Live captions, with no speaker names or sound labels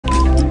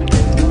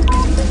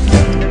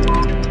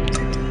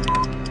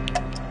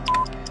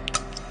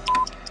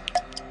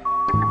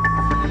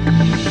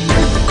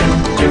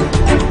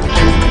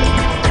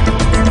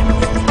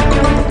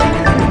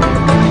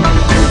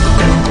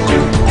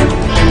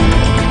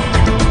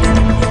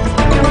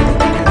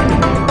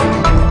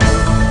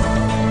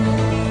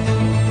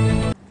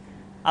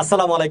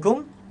আসসালামু আলাইকুম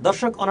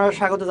দর্শক অনার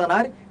স্বাগত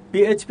জানার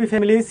পিএইচপি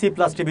ফ্যামিলি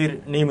Cplus টিভির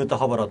নিয়মিত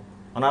খবরত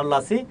অনার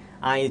লাসি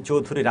আই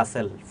চৌধুরী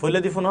রাসেল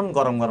ফৈলেদি ফুনন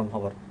গরম গরম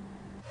খবর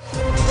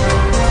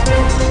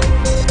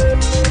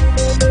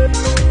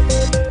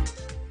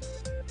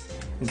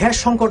গ্যাস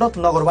সংকটত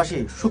নগরবাসী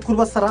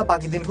শুক্রবার ছাড়া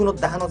বাকি দিনগুলো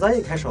দেখানো যায়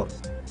গ্যাসর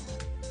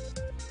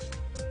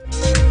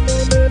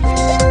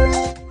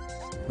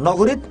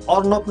নগরীত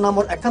অর্ণব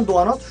নামর একখান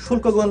দোয়ানত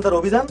শুল্ক গোয়েন্দার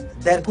অভিযান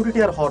 ১.৫ কোটি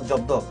টাকার হর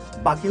জব্দ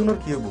বাকি উনোর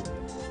কিউবু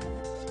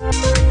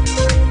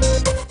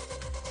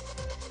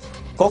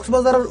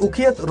কক্সবাজারের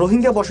উখিয়াত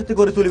রোহিঙ্গা বসতি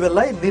গড়ে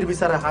তুলিবেলাই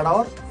নির্বিচারে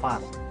হাড়াওয়ার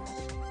ফান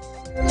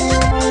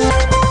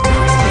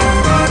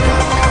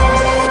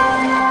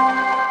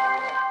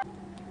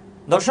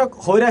দর্শক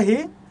হৈরাহি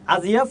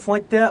আজিয়া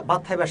ফয়তে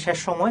ভাত খাইবার শেষ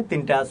সময়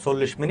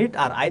 ৩:৪০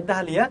 আর আইদা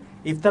হালিয়া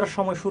ইফতারের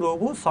সময় শুরু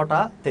হবু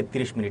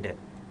 ৬:৩৩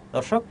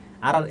 দর্শক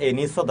আর এই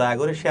নিশ্চয় দয়া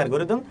করে শেয়ার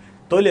করে দেন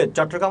তৈলে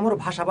চট্টগ্রামের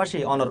ভাষাভাষী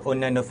অনর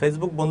অন্যান্য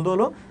ফেসবুক বন্ধু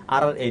হলো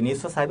আর এই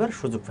নিশ্চয় সাইবার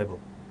সুযোগ পাইব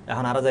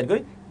এখন আর যাই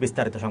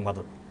বিস্তারিত সংবাদ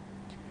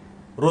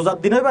রোজার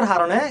দিনইবার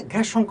হারণে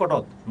গ্যাস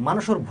সংকটত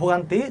মানুষের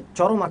ভোগান্তি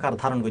চরম আকার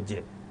ধারণ করছে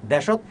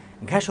দেশত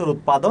গ্যাসের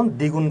উৎপাদন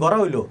দ্বিগুণ করা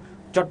হইল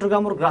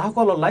চট্টগ্রামের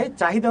গ্রাহকলাই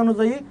চাহিদা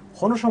অনুযায়ী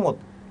হনসমত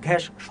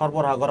গ্যাস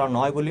সরবরাহ করা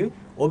নয় বলে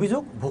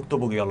অভিযোগ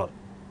ভুক্তভোগী অলর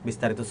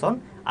বিস্তারিত সন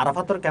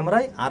আরাফাতর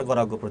ক্যামেরায় আর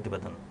গরাগ্য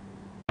প্রতিবেদন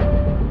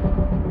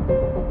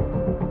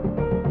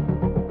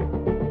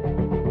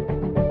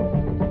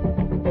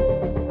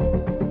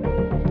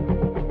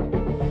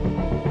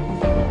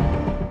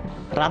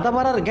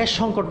রাধাবাড়ার গ্যাস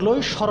সংকট লই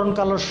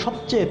স্মরণকালের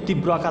সবচেয়ে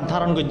তীব্র আকার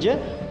ধারণ করছে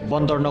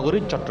বন্দর নগরী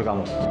চট্টগ্রাম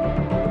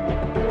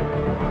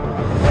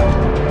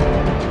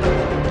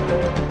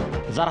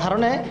যার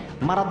কারণে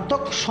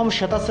মারাত্মক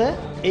সমস্যা আছে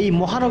এই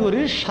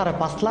মহানগরীর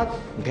 ৫.৫ লাখ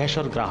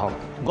গ্যাসের গ্রাহক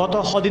গত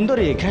কদিন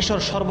ধরে গ্যাসের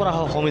সরবরাহ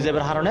কমে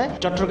যাবার কারণে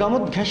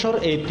চট্টগ্রামত গ্যাসের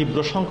এই তীব্র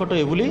সংকট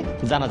বলে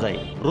জানা যায়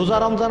রোজা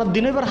রমজানের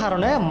দিনের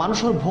কারণে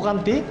মানুষের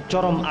ভোগান্তি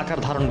চরম আকার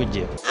ধারণ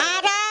করছে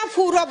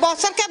পুরো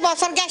বছরকে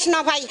বছর গ্যাস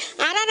না ভাই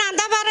আর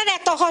রান্ধা বাড়ার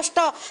এত কষ্ট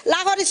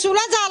লাহরি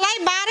চুলা জ্বালাই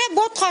বারে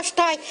বহুত কষ্ট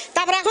হয়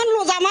তারপরে এখন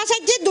রোজা মাস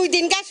যে 2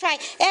 দিন গ্যাস পাই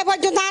এ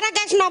পর্যন্ত আর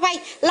গ্যাস না ভাই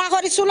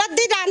লাহরি চুলার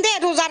দিয়ে রান্ধে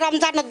রোজা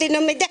রমজানের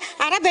দিনের মধ্যে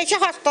আর বেশি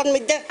কষ্টর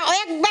মধ্যে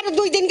একবার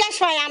 2 দিন গ্যাস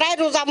পাই আর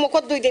রোজা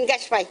মুখত 2 দিন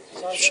গ্যাস পাই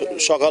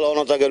সকাল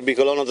অনথাকের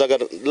বিকেল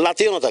অনথাকের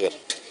লাতি অনথাকের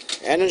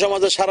এনে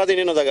সমাজে সারাদিন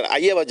এনে থাকে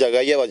আইয়া বাজ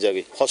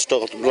জাগে কষ্ট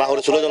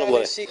লাহোরে চলে জলম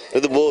করে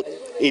কিন্তু বহুত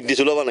ইডি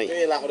চুলো বানাই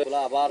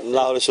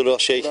লাহোরে চুলো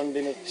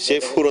সেই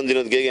পুরন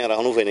দিনত গিয়ে আর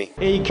এখন উপায় নেই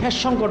এই গ্যাস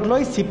সংকট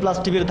লই Cplus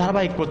টিভির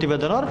ধারাবাহিক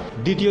প্রতিবেদনের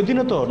দ্বিতীয়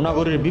দিনে তো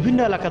নগরীর বিভিন্ন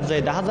এলাকাত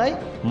যাই দেখা যায়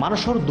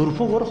মানুষের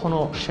দুর্ভোগের কোনো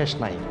শেষ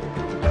নাই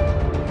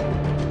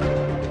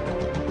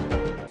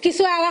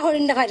কিছু আরা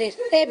হরিণা ভারির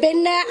এই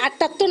বেন্না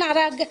 ৮টা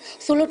আরা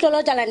চুলো টলো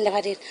জ্বালান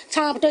ভারির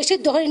ছাঁপটা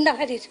সিদ্ধ হরিণা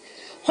ভারির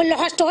হলে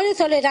কষ্ট হয়ে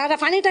চলে আর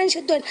পানি টানি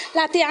শুদ্ধ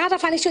রাতে আর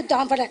পানি শুদ্ধ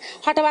হম পড়ে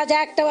 ৬টা বাজে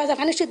 ১টা বাজে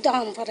পানি শুদ্ধ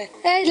হম পড়ে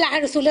এই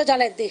লাহার চুলো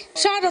জ্বালাই দি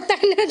শহর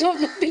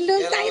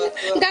তাই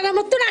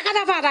গানামত রাখা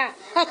না পারা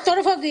অত্তর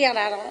ফগিয়া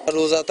না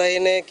রোজা তাই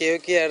নে কেউ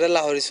কি আর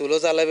লাহরি চুলো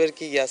জ্বালাবের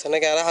কি আছে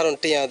নাকি আর হারন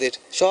টিয়াদের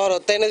শহর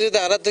তাই না যদি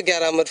আর তো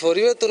গ্রামের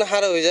পরিবেশ তো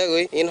হারা হয়ে যায়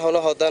ইন হন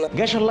হতা না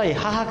গ্যাসের লাই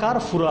হাহাকার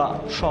ফুরা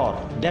শহর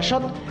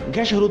দেশত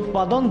গ্যাসের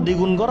উৎপাদন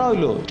দ্বিগুণ করা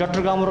হইল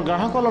চট্টগ্রামের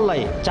গ্রাহকলের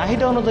লাই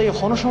চাহিদা অনুযায়ী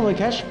কোনো সময়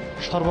গ্যাস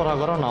সরবরাহ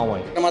করা না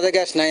হয় আমাদের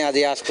গ্যাস নাই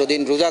আজি আজকে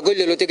দিন রোজা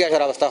গইলে লইতে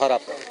গ্যাসের অবস্থা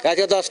খারাপ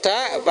আজকে 10টা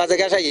বাজে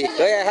গ্যাস আই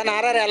এখন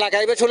আর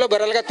এলাকায় ছোলো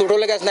বেড়ালকা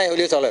টুটলে গ্যাস নাই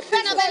হইলে চলে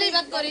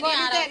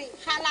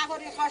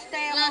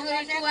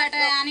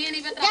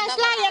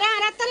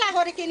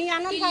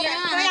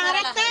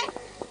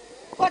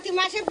প্রতি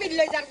মাসে বিল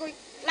লই যার কই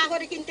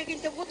লাহোরে কিনতে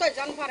কিনতে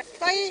বুতজন পড়ে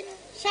তাই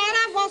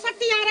সারা বছর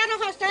টিয়ারারও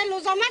কষ্ট হয়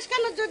লোজা মাস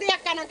কেন যদি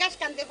একখানা গ্যাস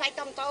কানতে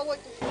পাইতাম তাও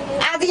হইতো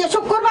আজ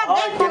শুক্রবার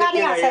দিন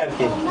পোগানি আছে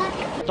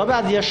তবে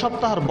আজ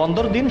সপ্তাহের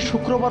বন্দর দিন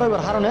শুক্রবার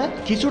এর কারণে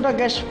কিছুটা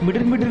গ্যাস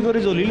মিডিল করে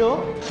জ্বলিলেও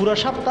পুরো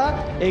সপ্তাহ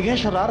এই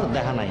গ্যাসের আর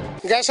দেখা নাই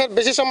গ্যাসের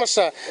বেশি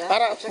সমস্যা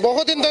আর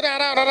বহুদিন ধরে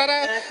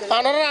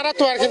আর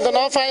তো আর কিন্তু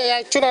না পাই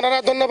একচুন আনারা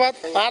ধন্যবাদ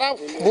আর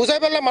বুঝাই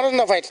পেলে মানুষ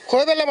না পাই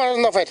কই পেলে মানুষ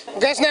না পাই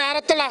গ্যাস নাই আর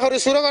তো লাহোরি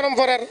সুরো গরম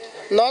পড়ার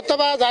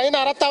নতবা যাই না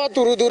আর তো আবার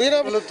দূরি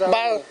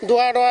বা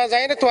দোয়া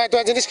যাই না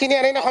তোয়া জিনিস কিনে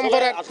আনি না কম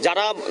পড়ে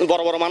যারা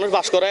বড় বড় মানুষ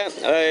বাস করে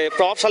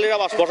প্রভাবশালীরা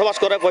বসবাস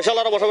করে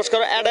পয়সাওয়ালারা বসবাস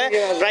করে এডে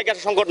প্রায়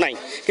গ্যাসের সংকট নাই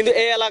কিন্তু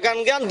এই এলাকার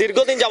জ্ঞান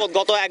দীর্ঘদিন যাবত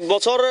গত 1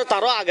 বছর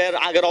তারও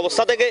আগের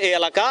অবস্থা থেকে এই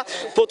এলাকা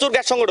প্রচুর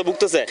গ্যাস সংকটে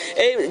ভুগতেছে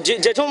এই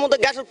যে সময়ের মধ্যে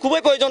গ্যাসের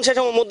খুবই প্রয়োজন সে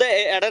সময়ের মধ্যে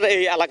এডের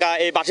এই এলাকা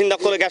এই বাসিন্দা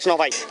করে গ্যাস না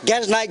পাই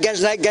গ্যাস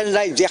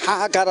নাই যে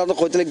হাহাকার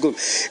কইতে গুণ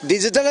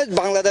ডিজিটালাইজ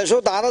বাংলাদেশও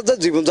তারা যে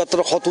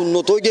জীবনযাত্রা কত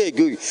উন্নত হয়ে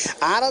গিয়ে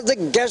আর যে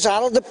গ্যাস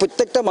আর যে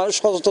প্রত্যেকটা মানুষ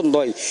সচেতন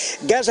নয়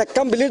গ্যাস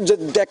একদম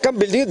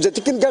বিল্ডিং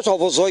যেতিকিন গ্যাস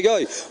অপচয়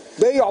হয়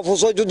এই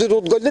অপচয় যদি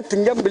রোধ করলে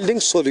 3টা বিল্ডিং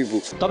চলিব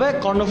তবে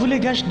কর্ণফুলী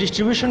গ্যাস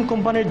ডিস্ট্রিবিউশন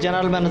কোম্পানির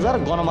জেনারেল ম্যানেজার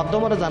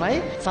গণমাধ্যমে জানায়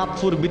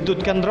চাঁদপুর বিদ্যুৎ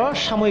কেন্দ্র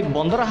সাময়িক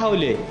বন্ধ রাখা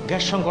হইলে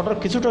গ্যাস সংকটের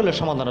কিছুটা হলে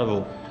সমাধান হবে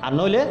আর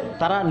নইলে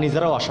তারা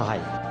নিজেরাও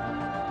অসহায়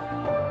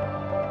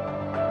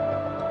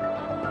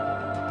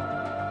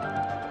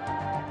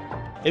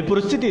এই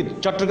পরিস্থিতির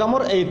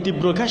চট্টগ্রামের এই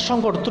তীব্র গ্যাস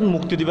সংকট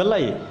মুক্তি দিবার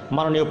লাই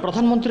মাননীয়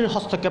প্রধানমন্ত্রীর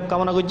হস্তক্ষেপ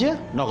কামনা করছে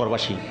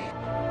নগরবাসী।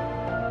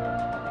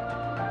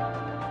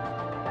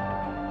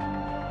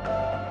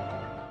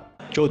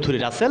 Chowdhury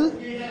Rasel,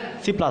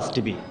 Cplus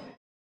TV.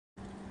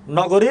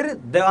 নগরীর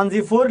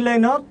দেওয়ানজি 4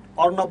 লেনত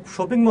অর্ণব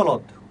শপিং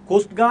মলত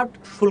কোস্টগার্ড,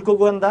 শুল্ক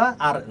গোয়েন্দা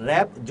আর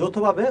র্যাব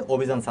যৌথভাবে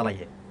অভিযান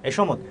চালাইয়ে। এ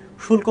সময়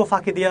শুল্ক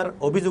ফাঁকি দিয়ার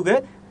অভিযোগে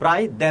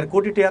প্রায় 1.5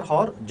 কোটি টাকার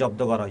হর জব্দ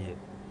করা হয়ে।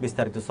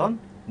 বিস্তারিত সন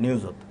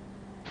নিউজত।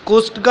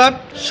 কোস্টগার্ড,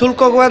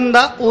 শুল্ক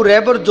গোয়েন্দা ও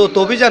র্যাবের যৌথ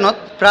অভিযানত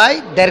প্রায়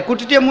 1.5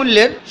 কোটি টাকা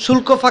মূল্যের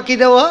শুল্ক ফাঁকি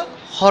দেওয়া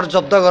হর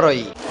জব্দ করা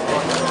হয়।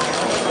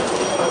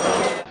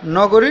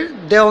 নগরীর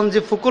দেওয়ানজি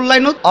ফুকুর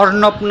লাইনত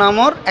অর্ণব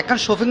নামর এখন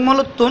শপিং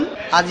মলত তুন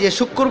আজি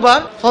শুক্রবার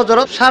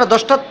ফজরত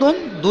 10:30 তুন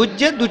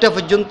 2টা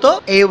পর্যন্ত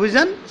এই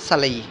অভিযান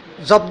চালাই।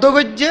 জব্দ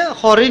গজ্জে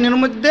হরিণের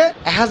মধ্যে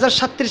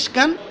 1037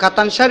 খান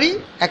কাতান শাড়ি,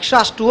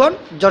 158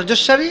 জর্জর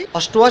শাড়ি,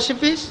 88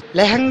 পিস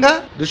লেহেঙ্গা,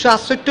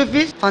 268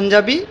 পিস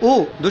পাঞ্জাবি ও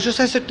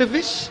 266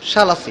 পিস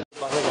শাল আছে।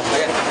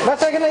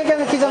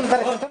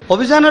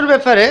 অভিযানের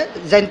ব্যাপারে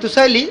জানতে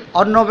চাইলি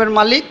অর্ণবের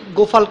মালিক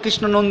গোপাল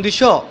কৃষ্ণ নন্দী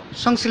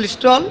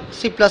সংশ্লিষ্ট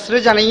Cplus রে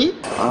জানাই,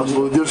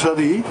 বৈধ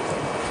শাড়ি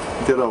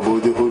এরা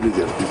অবৈধ হইলে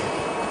যাবে।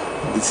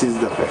 This is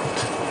the fact.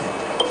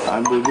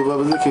 আমি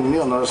বৈধভাবে যে কিনি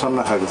ওনার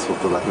সামনে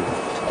কাগজপত্র রাখি না।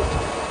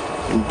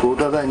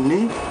 ইম্পোর্টার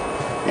আইনি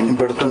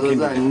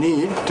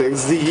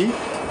ট্যাক্স দিয়ে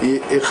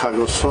এই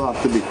কাগজ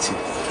আনতে দিচ্ছি।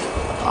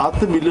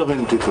 আনতে বিলিয়ন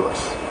এন্ট্রি তো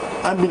আছে।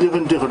 আমি বিলিয়ন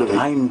এন্ট্রি করে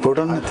ভাই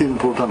ইম্পোর্টার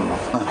না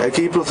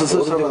একই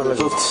প্রসেসর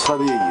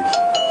সারিয়ে গিয়েছে।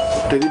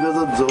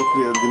 টেলিবাজার যোগ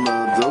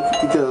দিনবাজার যোগ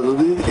এটা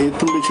যদি এর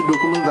তো বেশি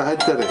ডকুমেন্ট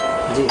দেখাইতে পারে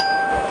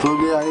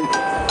তাহলে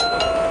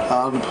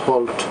আর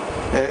ফল্ট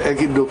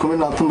একই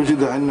ডকুমেন্ট আর তো বেশি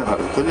দেখাই না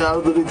পারে তাহলে আরো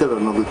যদি তারা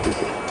নগদ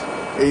থেকে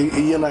এই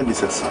ইএনআই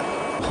ডিসেস হয়।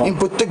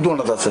 প্রত্যেক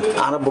দোকানত আছে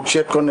আর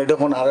বক্সিয়াট কোন এটা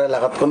কোন আর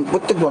এলাকাত কোন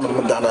প্রত্যেক দোকানের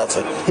মধ্যে আনা আছে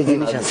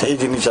এই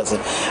জিনিস আছে।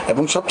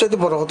 এবং সবচাইতে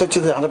বড় কথা হচ্ছে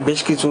যে আমরা বেশ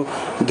কিছু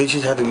দেশি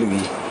শাড়ি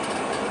লুগি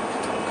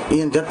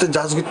ইয়ান যাতে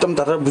জাজ করতাম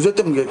তারা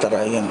বুঝাইতাম গিয়ে তারা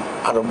ইয়ান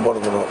আরো বড়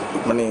বড়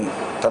মানে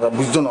তারা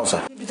বুঝতো না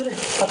স্যার।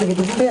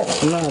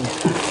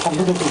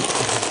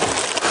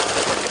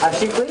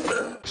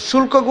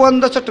 শুল্ক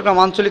গোয়েন্দা চট্টগ্রাম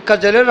আঞ্চলিক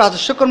কার্যালয়ের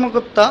রাজস্ব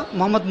কর্মকর্তা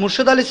মোহাম্মদ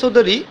মুর্শিদ আলী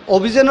চৌধুরী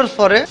অভিযানের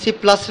পরে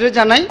Cplus রে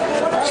জানাই,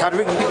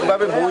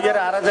 সার্বিকভাবে বইয়ের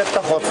আর একটা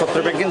হদপত্র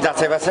ব্যাংকিং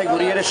যাচাই বাছাই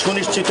করি এর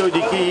সুনিশ্চিত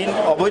দিকে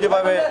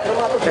অবৈধভাবে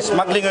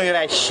স্মাগলিং হয়ে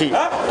আসছি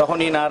তখন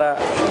ইনারা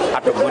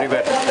আটক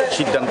করিবার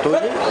সিদ্ধান্ত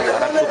হই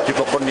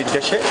কর্তৃপক্ষের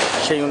নির্দেশে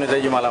সেই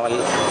অনুযায়ী মালামাল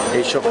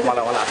এইসব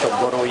মালামাল আটক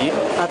করা হই।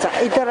 আচ্ছা,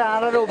 এটার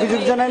আর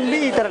অভিযোগ জানাইলি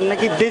এটার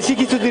নাকি দেশি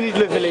কিছু জিনিস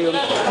লই ফেলে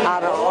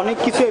আর অনেক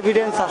কিছু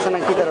এভিডেন্স আছে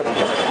নাকি তার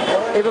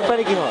এই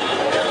ব্যাপারে কি হয়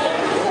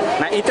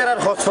না এটার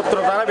হদপত্র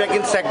তারা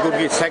ব্যাংকিং চেক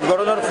করি চেক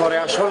করানোর পরে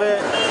আসলে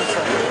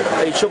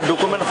এইসব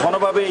ডকুমেন্ট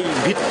কোনোভাবে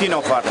ভিত্তি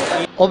নফার।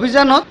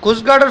 অভিযানত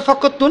কোস্টগার্ডের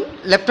পক্ষতুন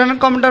লেফটেন্যান্ট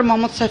কমান্ডার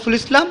মোহাম্মদ সাইফুল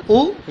ইসলাম ও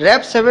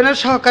র্যাব 7 এর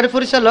সহকারী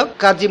পরিচালক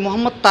কাজী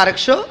মোহাম্মদ তারেক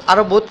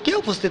আরো বোধকে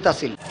উপস্থিত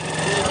আছেন।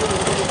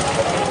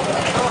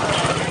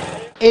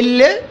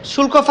 এলে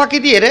শুল্ক ফাঁকি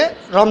দিয়ে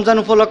রমজান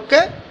উপলক্ষে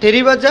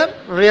টেরিবাজার,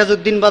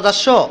 রিয়াজউদ্দিন বাজার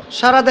সহ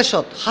সারা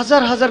দেশত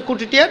হাজার হাজার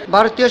কোটি টাকার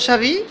ভারতীয়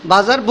শাড়ি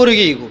বাজার ভরে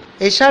গিয়ে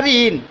এই শাড়ি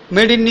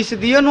মেডির নিচে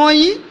দিয়ে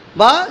নয়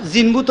বা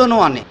জিনভূত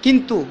নোয়ানে,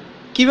 কিন্তু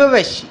কিভাবে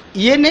আসছি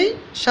ইয়ে নেই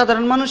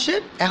সাধারণ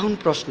মানুষের এখন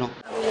প্রশ্ন।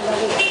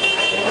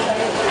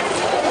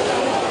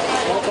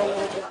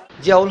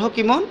 জিয়াউল হক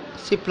ইমন,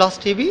 Cplus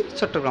টিভি,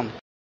 চট্টগ্রাম।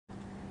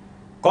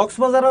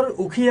 কক্সবাজারের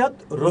উখিয়াত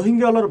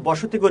রোহিঙ্গালর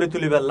বসতি গড়ে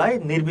তুলিবার লাই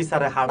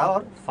নির্বিচারে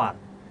হাড়াওয়ার ফার।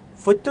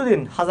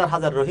 প্রত্যেকদিন হাজার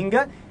হাজার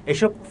রোহিঙ্গা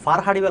এসব ফার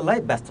হাড়িবার লাই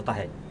ব্যস্ত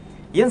থাকে।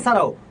 ইয়েন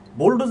ছাড়াও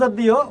বুলডোজার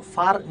দিয়েও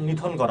ফার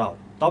নিধন করাও।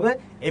 তবে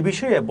এ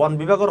বিষয়ে বন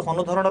বিভাগের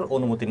কোনো ধরনের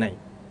অনুমতি নাই।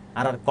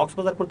 আর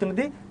কক্সবাজার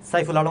প্রতিনিধি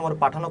সাইফুল আলমের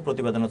পাঠানো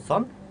প্রতিবেদনের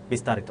সন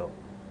বিস্তারিত।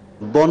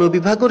 বন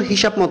বিভাগের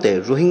হিসাব মতে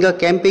রোহিঙ্গা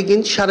ক্যাম্পে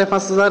গিন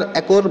 5,500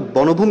 একর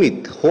বনভূমিত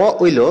হওয়া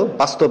হইল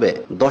বাস্তবে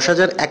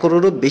 10,000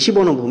 একরেরও বেশি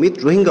বনভূমিত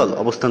রোহিঙ্গল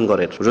অবস্থান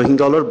করে।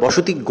 রোহিঙ্গলর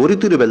বসতি গড়ি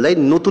তুলে বেলায়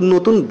নতুন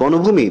নতুন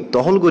বনভূমি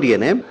দখল করিয়ে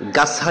নে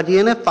গাছ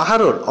হারিয়ে নে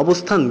পাহাড়ের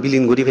অবস্থান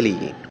বিলীন করি ফেলি।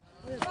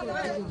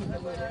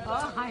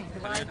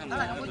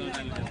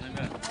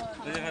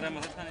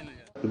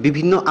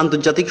 বিভিন্ন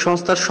আন্তর্জাতিক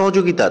সংস্থার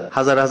সহযোগিতায়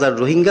হাজার হাজার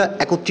রোহিঙ্গা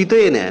একত্রিত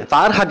এনে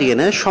পাহাড় হাঁটিয়ে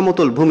এনে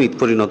সমতল ভূমিত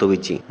পরিণত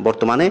হয়েছে।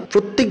 বর্তমানে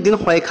প্রত্যেক দিন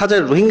কয়েক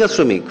হাজার রোহিঙ্গা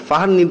শ্রমিক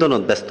পাহাড়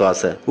নিধনত ব্যস্ত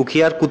আছে।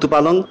 উখিয়ার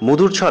কুতুপালং,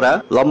 মধুরছড়া,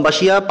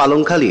 লম্বাসিয়া,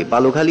 পালংখালী,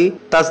 বালুখালী,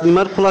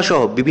 তাজনিমার খোলা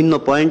সহ বিভিন্ন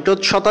পয়েন্টত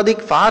শতাধিক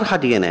পাহাড়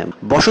হাঁটিয়ে এনে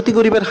বসতি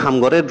গরিবের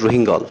হামগরের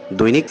রোহিঙ্গল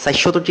দৈনিক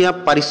 400 টাকা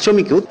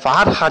পারিশ্রমিকও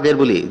পাহাড় হাজের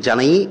বলে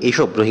জানাই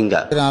এইসব রোহিঙ্গা।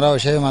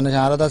 মানুষ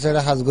আরো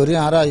হাজগরি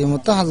আর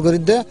হাজগরি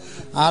দে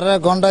আর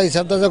ঘন্টা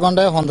হিসাব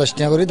ঘন্টায় 50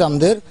 টাকা করে দাম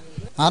দে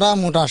আর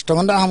মোট 8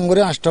 ঘন্টা হাম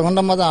করে 8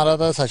 ঘন্টার মধ্যে আর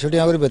 400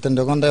 টাকা করে বেতন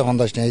ঘন্টায়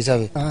 50 টাকা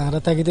হিসাবে আর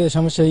থাকিতে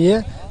সমস্যা হইয়ে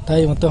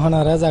তাই মতো হন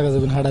আর জায়গা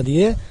জমিন হাড়া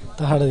দিয়ে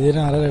তা হাড়া দিয়ে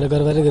আর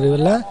ঘর বাড়ি করে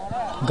বেলা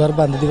ঘর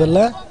বাঁধি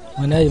দিবেলা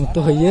মানে এই মতো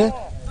হইয়ে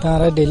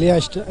তারা ডেলি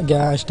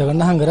 8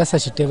 ঘন্টা হাঙ্গারা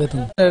 60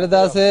 বেতন এটা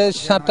আছে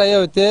 7টায়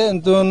হইতে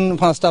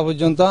 5টা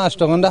পর্যন্ত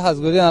 8 ঘন্টা হাজ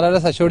করি আর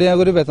 400 টাকা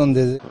করে বেতন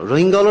দেয়।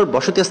 রোহিঙ্গালর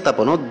বসতি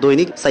স্থাপনত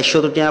দৈনিক 400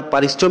 টাকা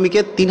পারিশ্রমিকে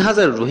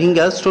 3000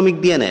 রোহিঙ্গা শ্রমিক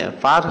দিয়ে নেয়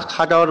ফার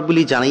হাডাওয়ার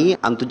বলে জানাই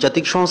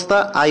আন্তর্জাতিক সংস্থা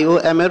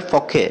IOM এর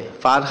পক্ষে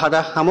ফার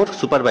হাডা হামর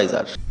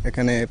সুপারভাইজার।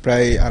 এখানে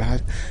প্রায়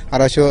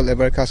 250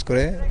 লেবার কাজ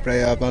করে,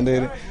 প্রায়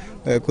আপনাদের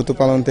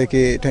কুতুপালন থেকে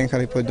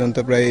ঠ্যাংখালি পর্যন্ত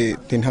প্রায়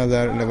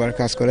 3000 লেবার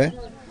কাজ করে।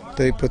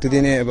 তো এই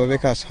প্রতিদিনে এভাবে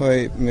কাজ হয়।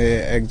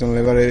 একজন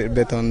লেবারের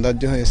বেতন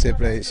ধার্য হয়েছে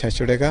প্রায়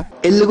 700 টাকা।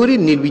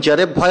 এল্লগুড়ির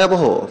নির্বিচারে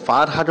ভয়াবহ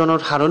ফার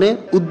হাডানোর হারণে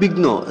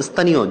উদ্বিগ্ন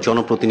স্থানীয়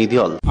জনপ্রতিনিধি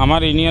হল।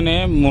 আমার ইউনিয়নে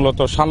মূলত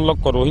 7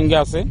 লক্ষ রোহিঙ্গা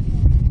আছে।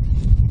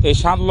 এই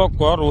 7 লক্ষ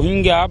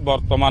রোহিঙ্গা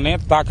বর্তমানে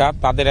টাকা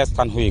তাদের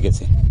স্থান হয়ে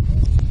গেছে।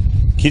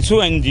 কিছু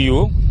NGO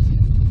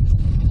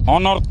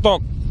অনর্থক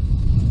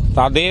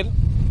তাদের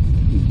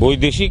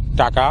বৈদেশিক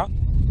টাকা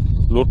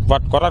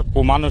লুটপাট করার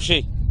কুমানুষে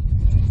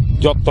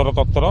যত্তর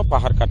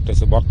পাহাড়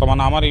কাটতেছে।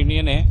 বর্তমানে আমার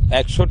ইউনিয়নে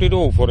 100টিরও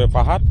উপরে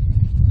পাহাড়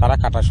তারা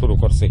কাটা শুরু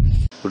করছে।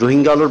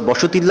 রোহিঙ্গালর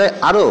বসতিল্লায়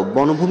আরো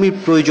বনভূমির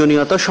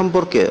প্রয়োজনীয়তা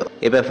সম্পর্কে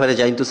এ ব্যাপারে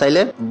জানতে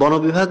চাইলে বন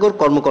বিভাগের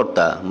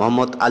কর্মকর্তা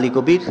মোহাম্মদ আলী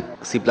কবির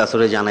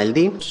সিপ্লাসরে জানাইল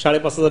দি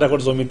 5,500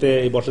 একর জমিতে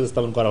এই বসতি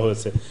স্থাপন করা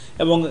হয়েছে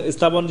এবং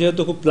স্থাপন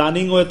যেহেতু খুব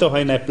প্ল্যানিং হতে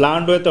হয় নাই,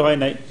 প্ল্যান্ড হতে হয়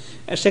নাই,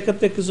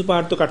 সেক্ষেত্রে কিছু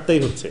পাহাড় তো কাটতেই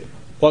হচ্ছে।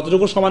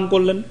 কতটুকু সমান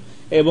করলেন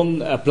এবং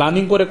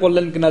প্ল্যানিং করে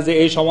করলেন কিনা যে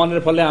এই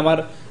সমানের ফলে আমার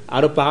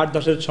আরো পাহাড়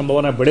ধসের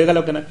সম্ভাবনা বেড়ে গেল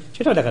কিনা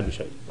সেটা দেখার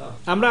বিষয়।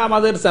 আমরা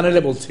আমাদের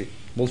চ্যানেলে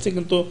বলছি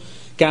কিন্তু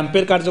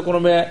ক্যাম্পের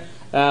কার্যক্রমে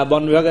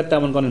বন বিভাগের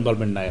তেমন কোনো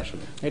ইনভলভমেন্ট নাই।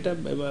 আসলে এটা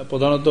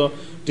প্রধানত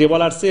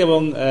TRC এবং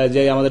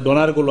যে আমাদের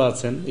ডোনারগুলো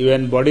আছেন,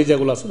 UN বডি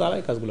যেগুলো আছে, তারা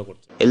এই কাজগুলো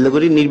করছে।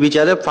 এল্লগুড়ি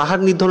নির্বিচারে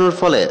পাহাড় নিধনের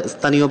ফলে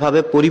স্থানীয়ভাবে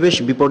পরিবেশ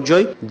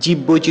বিপর্যয়, জীব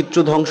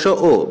বৈচিত্র্য ধ্বংস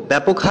ও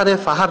ব্যাপক হারে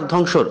পাহাড়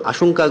ধ্বংসর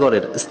আশঙ্কা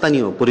করেন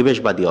স্থানীয়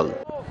পরিবেশবাদী হল।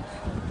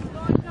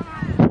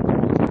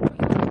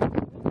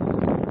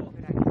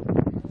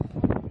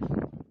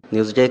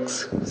 News desk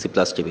C+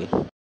 TV।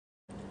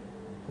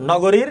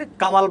 নগরীর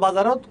কামাল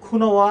বাজারত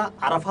খুন হওয়া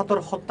আরাফাতর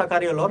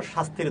হত্যাকারী হলর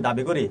শাস্তির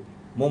দাবি করে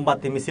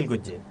মোমবাতি মিছিল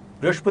করছে।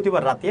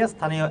 বৃহস্পতিবার রাতে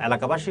স্থানীয়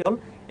এলাকাবাসী হল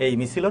এই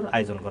মিছিলের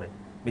আয়োজন করে।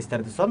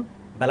 বিস্তারিত শুন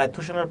বেলায়েত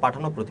হোসেনের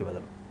পাঠানো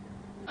প্রতিবেদন।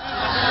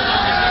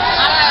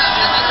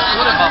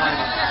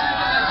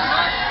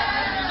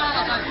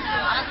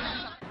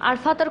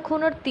 আরফাতের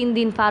খুনের 3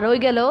 দিন পার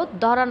হয়ে গেলেও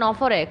ধরা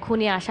নফরে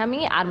খুনি আসামি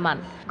আরমান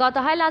গত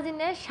হাই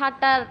লাজিনে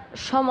 7টার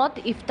সমত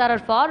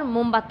ইফতারের পর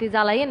মোমবাতি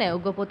জ্বালাই এনে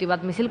উগ্র প্রতিবাদ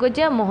মিছিল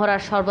করছে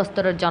মহড়ার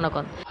সর্বস্তরের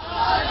জনগণ।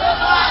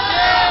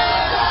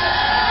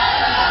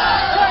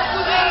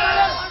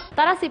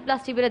 তারা C+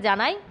 TVরে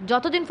জানায়,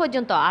 যতদিন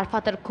পর্যন্ত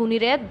আরফাতের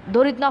খুনিরে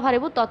দরিদ না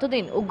পারিব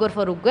ততদিন উগ্রর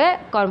পর উগ্রে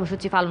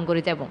কর্মসূচি পালন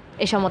করে যাব।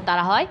 এ সময়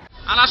তারা হয়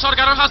আলা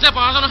সরকারের কাছে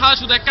প্রশাসনের কাছে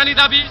শুধু একখানি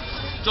দাবি,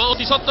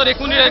 অতি সত্তর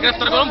খুনিরে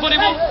গ্রেফতার গরম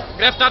করিব,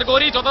 গ্রেফতার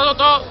করি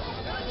যথাযথ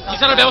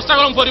বিচারের ব্যবস্থা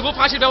গরম করিব,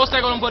 ফাঁসির ব্যবস্থা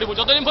গরম করিব।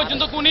 যতদিন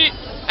পর্যন্ত খুনি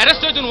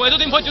অ্যারেস্ট হইতুন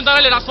এতদিন পর্যন্ত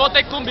রাজপথে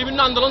একটু বিভিন্ন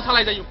আন্দোলন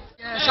চালাই যাই।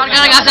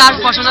 সরকারের কাছে আর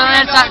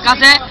প্রশাসনের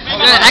কাছে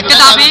একটা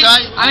দাবি,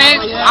 আমি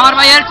আমার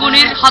ভাইয়ের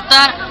খুনির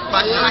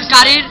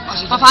হত্যাকারীর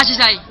ফাঁসি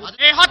চাই।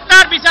 এই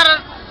হত্যার বিচার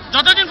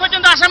যতদিন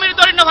পর্যন্ত আসামির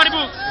দরিদ না পারিব,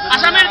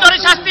 আসামির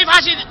দরিদ শাস্তি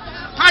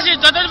ফাঁসি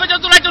যতদিন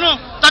পর্যন্ত তুলাই তুলু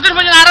ততদিন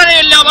পর্যন্ত আর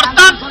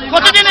অবস্থান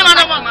প্রতিদিনে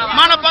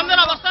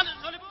মানববন্ধন অবস্থান।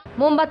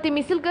 মোমবাতি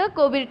মিছিলকে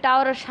কবির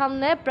টাওয়ারের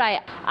সামনে প্রায়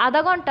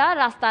আধা ঘন্টা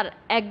রাস্তার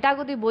এক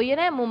ডাগতি বইয়ে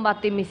নিয়ে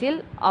মোমবাতি মিছিল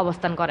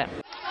অবস্থান করে।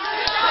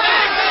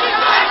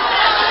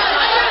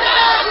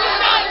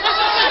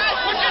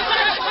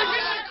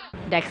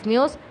 Desk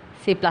news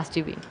C+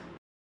 TV।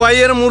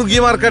 কেওয়াইয়ের মুরগি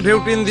মার্কা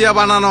ঢেউটিন দিয়া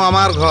বানানো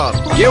আমার ঘর।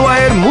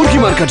 কেওয়াইয়ের মুরগি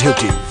মার্কা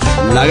ঢেউটিন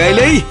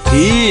লাগাইলেই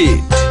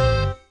হিট।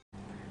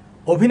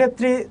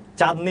 অভিনেত্রী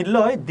চাঁদনীর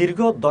লয় দীর্ঘ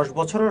 10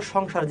 বছরের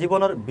সংসার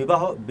জীবনের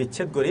বিবাহ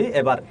বিচ্ছেদ করে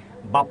এবার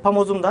বাপ্পা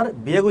মজুমদার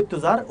বিয়ে করতে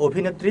যার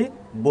অভিনেত্রী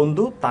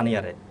বন্ধু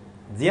তানিয়ারে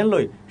জিয়ান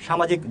লই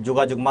সামাজিক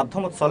যোগাযোগ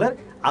মাধ্যমত চলের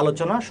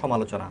আলোচনা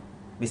সমালোচনা।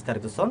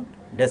 বিস্তারিত শুন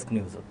ডেস্ক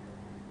নিউজ।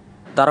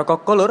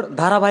 তারকাক্কলর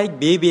ধারাবাহিক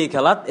বিয়ে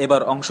খেলাত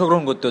এবার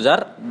অংশগ্রহণ করতে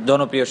যার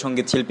জনপ্রিয়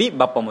সঙ্গীত শিল্পী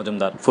বাপ্পা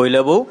মজুমদার।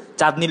 ফৈলবউ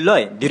চাঁদনীর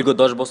লয় দীর্ঘ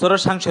 10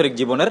 বছরের সাংসারিক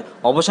জীবনের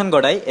অবসান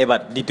ঘটায় এবার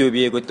দ্বিতীয়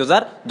বিয়ে করতে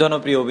যার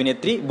জনপ্রিয়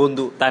অভিনেত্রী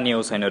বন্ধু তানিয়া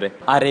হোসেনরে।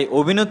 আর এই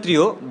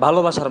অভিনেত্রীও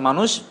ভালোবাসার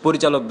মানুষ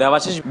পরিচালক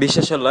দেবাশিস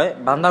বিশ্বাসের লয়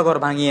বান্দাঘর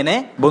ভাঙিয়ে এনে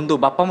বন্ধু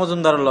বাপ্পা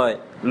মজুমদার লয়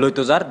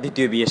লইতো যার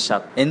দ্বিতীয় বিয়ের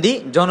স্বাদ। এন্দি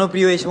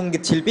জনপ্রিয় এই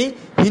সঙ্গীত শিল্পী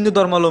হিন্দু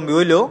ধর্মাবলম্বী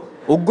হইলেও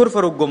উগ্র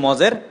ফর উগ্র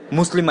মজের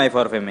মুসলিম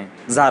মাইফর ফেমে,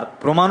 যার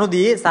প্রমাণও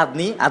দিয়ে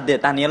চাঁদনি আদে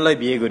তানিয়ার লয়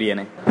বিয়ে করিয়ে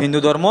নেয়। হিন্দু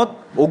ধর্মত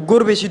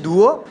উগ্র বেশি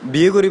দুও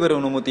বিয়ে করিবার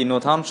অনুমতি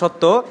নথান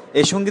সত্ত্বেও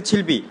এই সঙ্গীত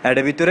শিল্পী এর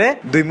ভিতরে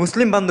 2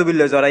 মুসলিম বান্ধবীর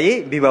লয় জড়াই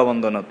বিবাহ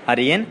বন্ধনত। আর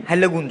ইয়েন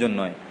হাইলে গুঞ্জন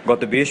নয়।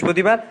 গত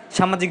বৃহস্পতিবার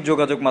সামাজিক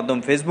যোগাযোগ মাধ্যম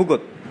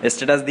ফেসবুকত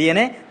স্ট্যাটাস দিয়ে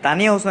নে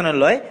তানিয়া হোসেনের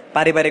লয়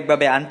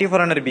পারিবারিকভাবে আন্টি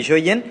ফরানের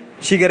বিষয় ইয়েন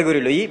স্বীকার করে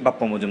লই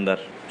বাপ্পা মজুমদার।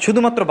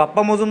 শুধুমাত্র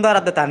বাপ্পা মজুমদার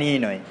আদে তানিয়াই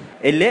নয়,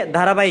 এলে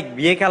ধারাবাহিক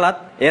বিয়ে খেলাত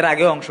এর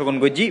আগেও অংশগ্রহণ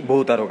করছি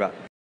বহু তারকা।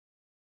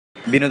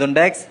 বিনোদন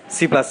ডেস্ক C+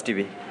 TV।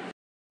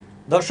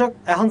 দর্শক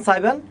এখন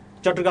চাইবেন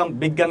চট্টগ্রাম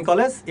বিজ্ঞান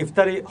কলেজ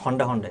ইফতারি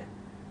হন্ডে হন্ডে।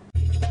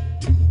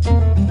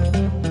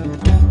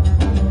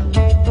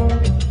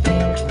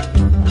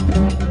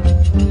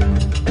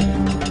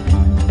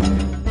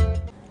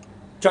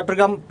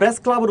 চট্টগ্রাম প্রেস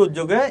ক্লাবের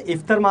উদ্যোগে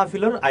ইফতার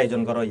মাহফিলের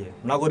আয়োজন করা হয়।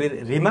 নগরীর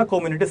রিমা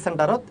কমিউনিটি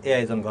সেন্টারত এই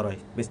আয়োজন করা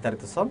হয়।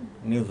 বিস্তারিত সন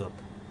নিউজত।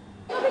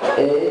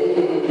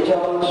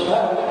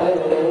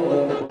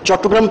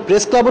 চট্টগ্রাম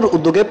প্রেস ক্লাবের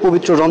উদ্যোগে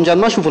পবিত্র রমজান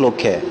মাস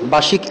উপলক্ষে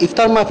বার্ষিক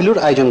ইফতার মাহফিলের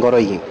আয়োজন করা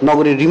হয়।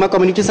 নগরীর রিমা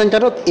কমিউনিটি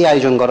সেন্টারত এই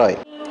আয়োজন করা হয়।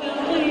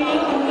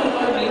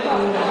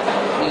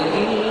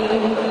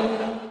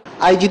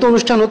 আয়োজিত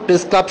অনুষ্ঠানত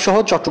প্রেস ক্লাব সহ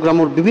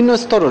চট্টগ্রামের বিভিন্ন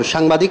স্তরের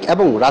সাংবাদিক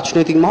এবং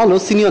রাজনৈতিক মহল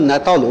সিনিয়র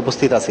নেতাও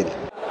উপস্থিত আছেন।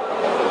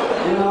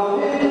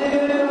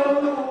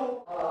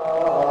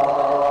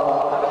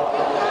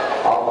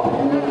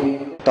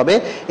 তবে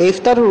এই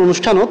ইফতারের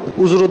অনুষ্ঠানত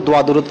উজুরত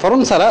দোয়া দরুদ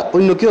ফরম ছাড়া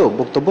অন্য কেউ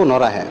বক্তব্য ন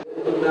রাখে।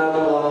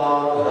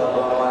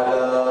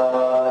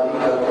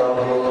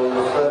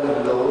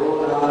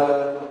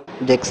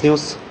 Desk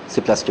news, C+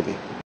 TV।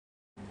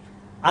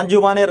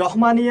 আঞ্জুমানে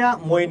রহমানিয়া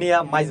মইনিয়া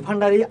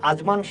মাইজভান্ডারি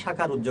আজমান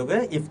শাখার উদ্যোগে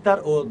ইফতার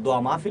ও দোয়া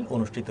মাহফিল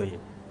অনুষ্ঠিত হয়।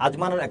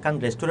 আজমানের একান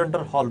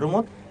রেস্টুরেন্টের হল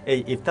রুমত এই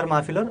ইফতার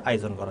মাহফিলের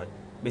আয়োজন করা হয়।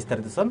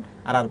 বিস্তারিত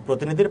আর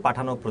প্রতিনিধির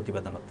পাঠানো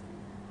প্রতিবেদনত।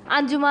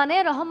 আঞ্জুমানে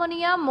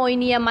রহমানিয়া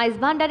মইনিয়া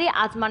মাইজভান্ডারি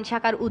আজমান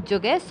শাখার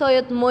উদ্যোগে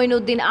সৈয়দ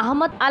মঈনুদ্দিন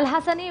আহমদ আল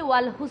হাসানি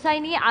ওয়াল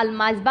হুসাইনি আল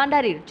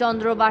মাইজভান্ডারির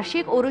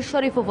চন্দ্রবার্ষিক উরুস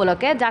শরীফ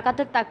উপলক্ষে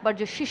জাকাতের তাৎপর্য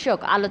শীর্ষক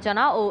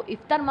আলোচনা ও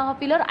ইফতার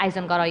মাহফিলের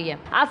আয়োজন করা হয়।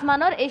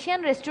 আজমানের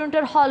এশিয়ান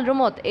রেস্টুরেন্টের হল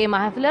রুমত এই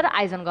মাহফিলের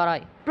আয়োজন করা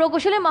হয়।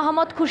 প্রকৌশলী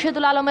মোহাম্মদ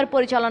খুরশেদুল আলমের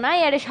পরিচালনায়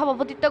এর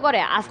সভাপতিত্ব করে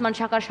আসমান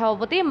শাখার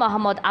সভাপতি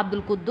মোহাম্মদ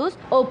আব্দুল কুদ্দুস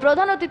ও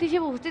প্রধান অতিথি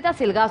হিসেবে উপস্থিত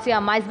আছেন গাউসিয়া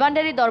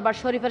মাইজভান্ডারি দরবার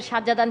শরীফের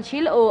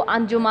সাজ্জাদানশীল ও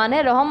আঞ্জুমানে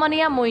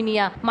রহমানিয়া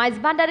মইনিয়া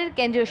মাইজভান্ডারির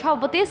কেন্দ্রীয়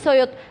সভাপতি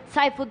সৈয়দ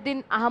সাইফুদ্দিন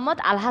আহমদ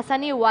আল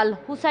হাসানি ওয়াল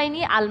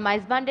হুসাইনি আল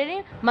মাইজভান্ডারি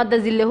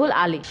মাদ্দাজিল্লাহুল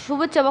আলী।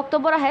 শুভেচ্ছা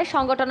বক্তব্য রাখে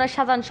সংগঠনের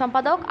সাধারণ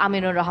সম্পাদক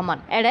আমিনুর রহমান।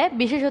 এরে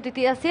বিশেষ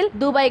অতিথি আছেন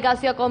দুবাই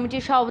গাউসিয়া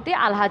কমিটির সভাপতি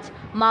আলহাজ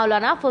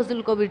মাওলানা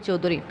ফজলুল কবির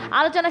চৌধুরী।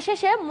 আলোচনা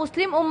শেষে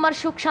মুসলিম উম্মার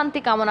সুখ শান্তি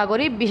কামনা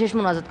করি বিশেষ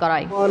মুনাজাত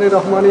করায়।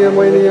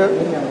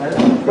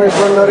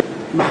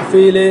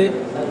 মাহফিলে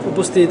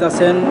উপস্থিত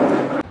আছেন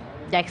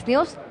desk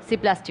news, C+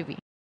 TV।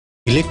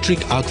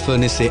 Electric arc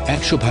ফার্নেসে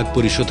 100%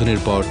 পরিশোধনের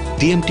পর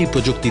টিএমটি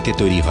প্রযুক্তিতে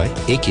তৈরি হয়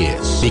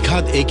AKS।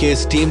 নিখাদ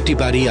AKS টিএমটি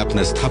বাড়ি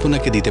আপনার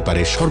স্থাপনাকে দিতে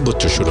পারে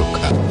সর্বোচ্চ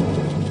সুরক্ষা।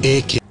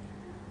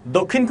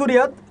 দক্ষিণ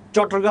কোরিয়াত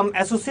চট্টগ্রাম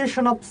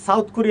অ্যাসোসিয়েশন অব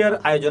সাউথ কোরিয়ার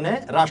আয়োজনে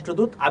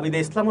রাষ্ট্রদূত আবিদে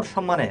ইসলামের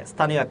সম্মানে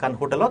স্থানীয় একান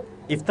হোটেলত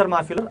ইফতার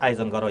মাহফিলের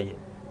আয়োজন করা হয়।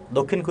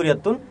 দক্ষিণ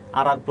কোরিয়াতুন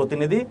আর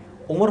প্রতিনিধি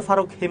উমর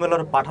ফারুক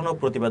হিমেলর পাঠানো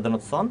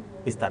প্রতিবেদনত সন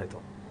বিস্তারিত।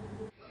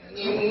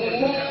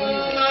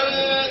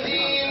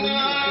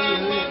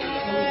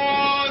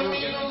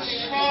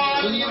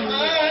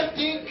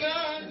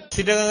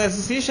 চিটাগাং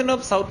অ্যাসোসিয়েশন অব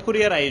সাউথ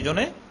কোরিয়ার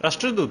আয়োজনে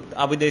রাষ্ট্রদূত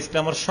আবিদে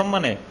ইসলামের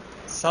সম্মানে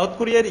সাউথ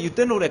কোরিয়ার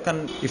ইউতেনুর একান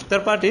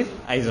ইফতার পার্টির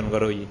আয়োজন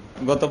করা হয়।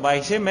 গত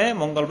 22শে মে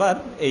মঙ্গলবার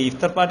এই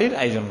ইফতার পার্টির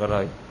আয়োজন করা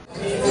হয়।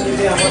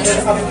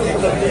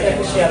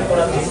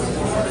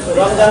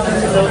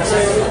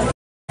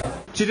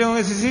 চিটাগাং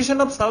অ্যাসোসিয়েশন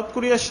অব সাউথ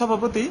কোরিয়ার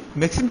সভাপতি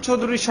মেক্সিম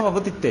চৌধুরীর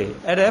সভাপতিত্বে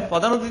এর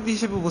প্রধান অতিথি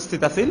হিসেবে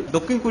উপস্থিত আছেন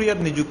দক্ষিণ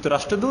কোরিয়ার নিযুক্ত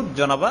রাষ্ট্রদূত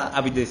জনাবা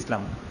আবিদে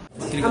ইসলাম।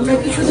 আমরা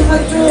কি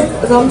শুধুমাত্র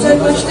রমজান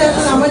মাসটা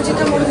এখন আমার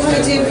যেটা মনে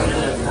হয় যে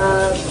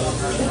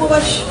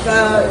উপবাস বা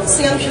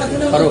সিয়াম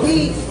সাধনার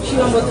মধ্যেই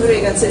সীমাবদ্ধ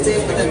হয়ে গেছে, যে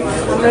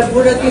আমরা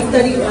ভোর রাতে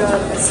ইফতারি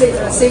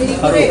সেহরি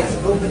করে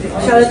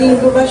সারাদিন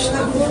উপবাস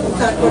থাকবো,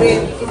 তারপরে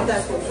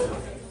ইফতার করবো।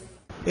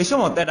 এই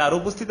সময় তারা আরো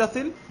উপস্থিত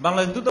আছেন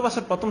বাংলাদেশ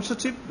দূতাবাসের প্রথম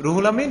সচিব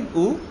রুহুল আমিন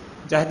ও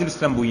জাহিদুল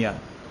ইসলাম ভুঁইয়া।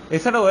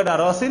 এছাড়াও এর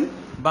আরো আছেন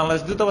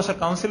বাংলাদেশ দূতাবাসের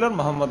কাউন্সিলর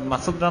মোহাম্মদ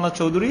মাসুদ রানা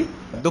চৌধুরী,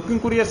 দক্ষিণ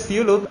কোরিয়ার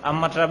সিওলুদ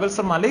আম্মা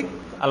ট্রাভেলসের মালিক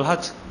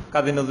আলহাজ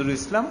Kazi Nazrul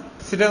Islam,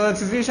 Chittagong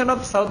association of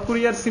south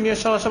কোরিয়ার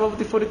সিনিয়র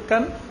সহসভাপতি ফরিদ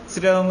খান,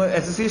 চিটাগাং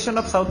অ্যাসোসিয়েশন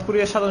অব সাউথ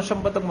কোরিয়ার সাধারণ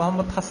সম্পাদক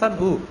মোহাম্মদ হাসান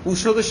ও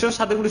সদস্য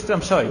সাদেকুল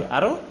ইসলাম সহ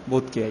আরো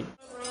বহুত কে।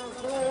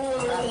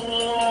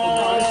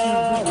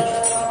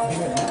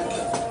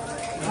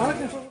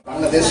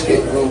 বাংলাদেশকে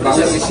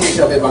বাংলাদেশি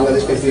হিসাবে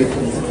বাংলাদেশকে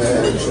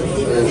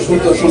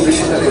সুন্দর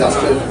সমৃদ্ধিশালী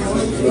রাষ্ট্রের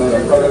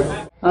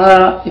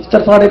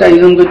ইফতার পার্টির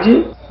আয়োজন করছি।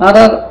 আর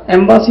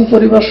এম্বাসি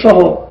পরিবার সহ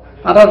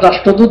আর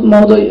রাষ্ট্রদূত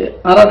মহোদয়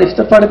আর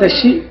ইফতার পার্টিতে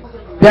এসছি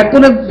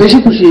ব্যাকুনে বেশি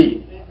খুশি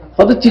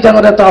হতে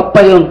চিটাগাংয়ের এত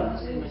আপ্যায়ন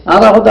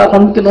আর হতে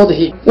এখন কেন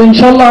দেখি।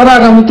 ইনশাল্লাহ আর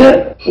আগামীতে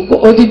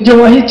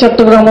ঐতিহ্যবাহী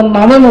চট্টগ্রামের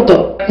নামের মতো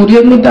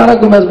কোরিয়ার মধ্যে আর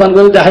মেজবান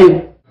করে দেখাইব।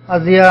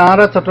 আজিয়া আর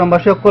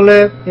চট্টগ্রামবাসী সকলে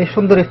এই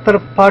সুন্দর ইফতার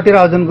পার্টির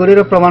আয়োজন করি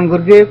প্রমাণ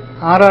করি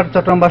আর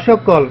চট্টগ্রামবাসী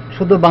সকল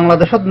শুধু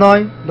বাংলাদেশত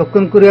নয়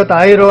দক্ষিণ কোরিয়াত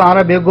আইরও আর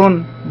বেগুন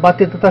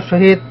বাতিতার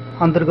সহিত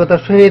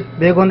আন্তরিকতার সহিত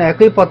বেগুন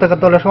একই পতাকা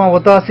তলে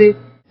সমাবত আছি।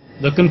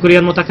 দক্ষিণ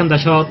কোরিয়ার মতো এখন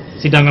দেশত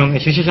Chittagong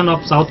association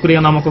of south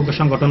Korea নামক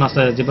সংগঠন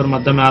আছে, যার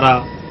মাধ্যমে আর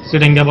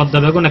চিটাঙ্গাবদ্ধ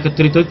বেগুন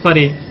একত্রিত হইতে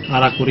পারি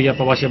আর কোরিয়া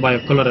প্রবাসী বা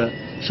সকলের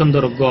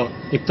সুন্দর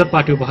ইফতার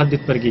পার্টি উপহার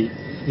দিতে পারি।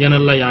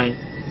 ইয়ানাল্লাহ আই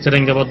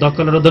চিটাঙ্গাবদ্ধ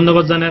সকলের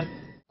ধন্যবাদ জানার।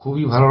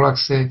 খুবই ভালো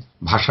লাগছে,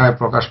 ভাষায়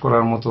প্রকাশ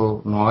করার মতো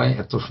নয়,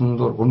 এত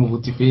সুন্দর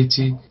অনুভূতি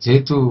পেয়েছি।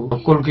 যেহেতু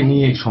সকলকে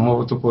নিয়ে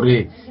সমবেত করে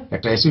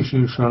একটা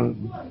অ্যাসোসিয়েশন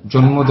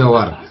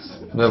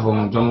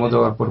জন্ম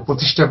দেওয়ার পর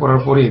প্রতিষ্ঠা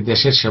করার পরে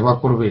দেশের সেবা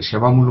করবে,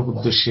 সেবামূলক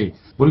উদ্দেশ্যে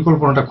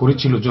পরিকল্পনাটা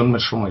করেছিল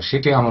জন্মের সময়,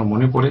 সেটাই আমার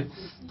মনে পড়ে।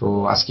 তো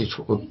আজকে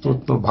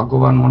অত্যন্ত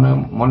ভাগ্যবান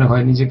মনে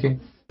হয় নিজেকে।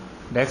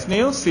 Desk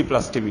news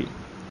Cplus TV.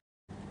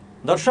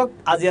 দর্শক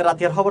আজিয়ার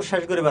রাতিয়ার খবর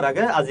শেষ করিবার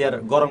আগে আজিয়ার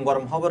গরম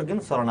গরম খবর কিন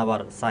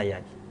চরণাবার চাই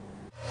আই।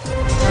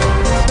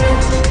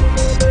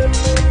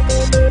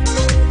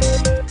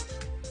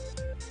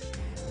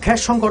 গ্যাস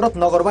সংকটত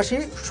নগরবাসী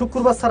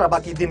শুক্রবার ছাড়া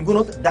বাকি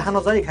দিনগুলোত দেখানো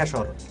যায়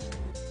গ্যাসর।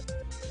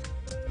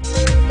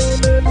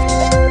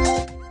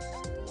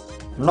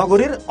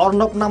 নগরীর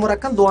অর্ণব নামর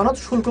একখান দোয়ানত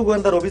শুল্ক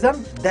গোয়েন্দার অভিযান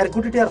 1.5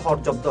 কোটি টাকার হর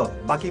জব্দ,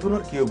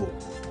 বাকিগুলোর কি হবো?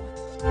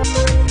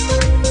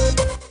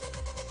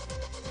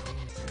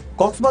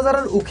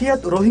 কক্সবাজারের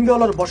উখিয়াত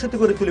রোহিঙ্গাওয়ালার বসতি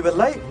করে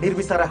তুলিবেল্লাই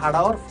নির্বিচারে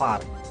হাডাওয়ার ফার।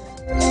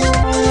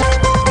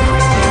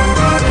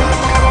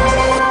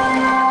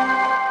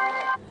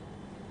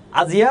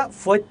 আজিয়া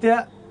ফয়ত্যা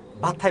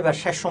ভাত খাইবার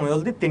শেষ সময়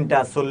হলদি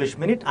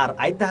 3:40 আর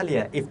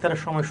আইদাহালিয়া ইফতারের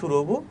সময় শুরু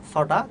হবো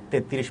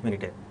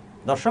 6:33।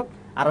 দর্শক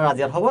আর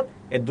আজিয়ার খবর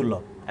এদুল্ল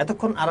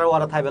এতক্ষণ আর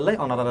ওয়ারা থাই বেল্লাই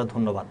অনারারা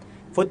ধন্যবাদ।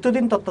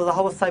 প্রত্যেকদিন তত্ত্বাজা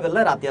খবর চাই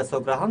বেল্লাই রাতিয়া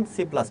চোখ রাহন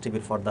Cplus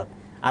টিভির ফর্দাত।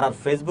 আর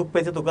ফেসবুক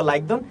পেজে তোকে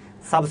লাইক দন,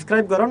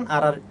 সাবস্ক্রাইব করুন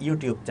আর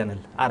ইউটিউব চ্যানেল।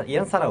 আর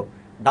ইয়ান ছাড়াও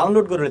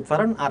ডাউনলোড করে নিতে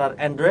পারেন আর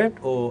অ্যান্ড্রয়েড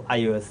ও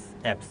iOS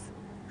অ্যাপস।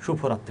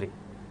 শুভরাত্রি।